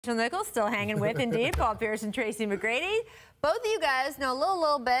Nichols still hanging with, indeed, Paul Pierce and Tracy McGrady. Both of you guys know a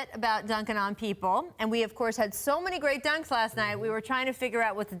little bit about dunking on people, and we, of course, had so many great dunks last night, we were trying to figure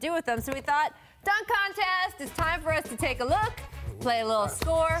out what to do with them, so we thought, dunk contest, it's time for us to take a look, play a little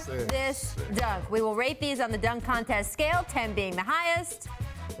score, this dunk. We will rate these on the dunk contest scale, 10 being the highest.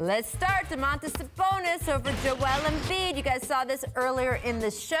 Let's start. Domantas Sabonis over Joel Embiid. You guys saw this earlier in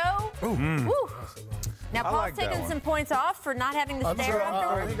the show. Woo. Now, Paul's taking some points off for not having the stare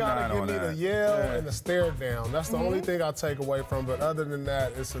afterwards. You got to give me the yell and the stare down. That's the only thing I take away from, but other than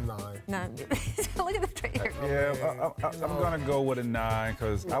that, it's a 9. No. Look at the traitor. Yeah, I'm going to go with a 9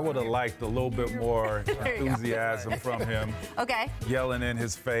 because I would have liked a little bit more enthusiasm from him. Okay. Yelling in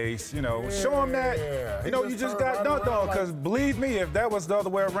his face, you know, show him that, you know, you just got dunked on, because believe me, if that was the other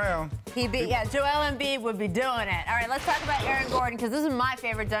way around. Joel Embiid would be doing it. All right, let's talk about Aaron Gordon, because this is my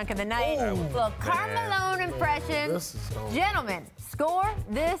favorite dunk of the night. Well, Karl Malone impression. Gentlemen, score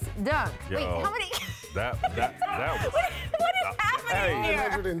this dunk. Yo, wait, how many? that was. What is happening here?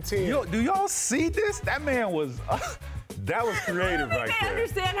 110. Do y'all see this? That man was. That was creative right there. I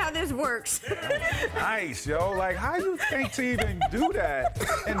understand how this works. Nice, yo. Like, how you think to even do that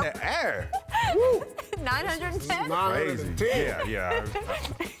in the air? Woo. 910? Crazy. Yeah.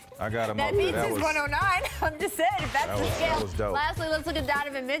 I got him that up there. Beats is 109. I'm just saying, if that's the scale. That was dope. Lastly, let's look at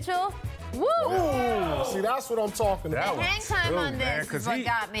Donovan Mitchell. Woo! See, that's what I'm talking about. The hang time on this is what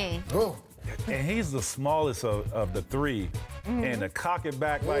got me. And he's the smallest of the three. And to cock it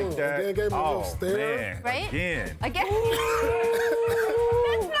back like that. Again, gave me a little stare. Man. Right? Again.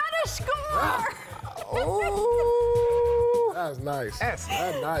 That's not a score. That's nice. That's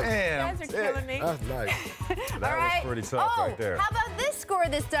nice. Damn. You guys are killing me. That's nice. That was pretty tough right there. How about this score,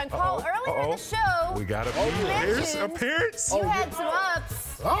 this dunk? Paul, earlier in the show, we got appearance. You had some ups.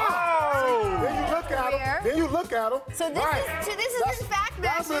 Then you look at him. So this is in fact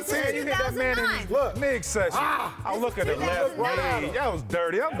match. This is You hit that man in his mid session. I'll look at the left knee. That was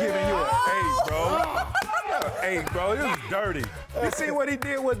dirty. I'm giving you an 8, bro. 8, bro. This is dirty. You see what he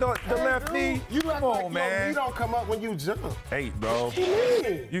did with the left knee? Come on, man. You don't come up when you jump. 8, bro.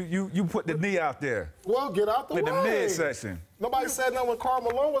 You put the knee out there. Well, get out the way. With the midsection. Nobody said nothing when Karl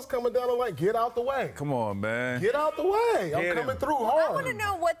Malone was coming down. I'm like, get out the way. Come on, man. Get out the way. I'm coming through hard. I want to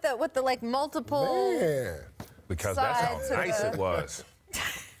know what the like multiple. Man. Because that's how nice it was.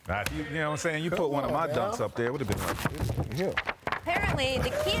 You know what I'm saying? You put one of my dunks up there, it would have been like, yeah. Apparently,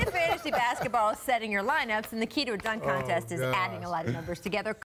 the key to fantasy basketball is setting your lineups, and the key to a dunk contest is adding a lot of numbers together.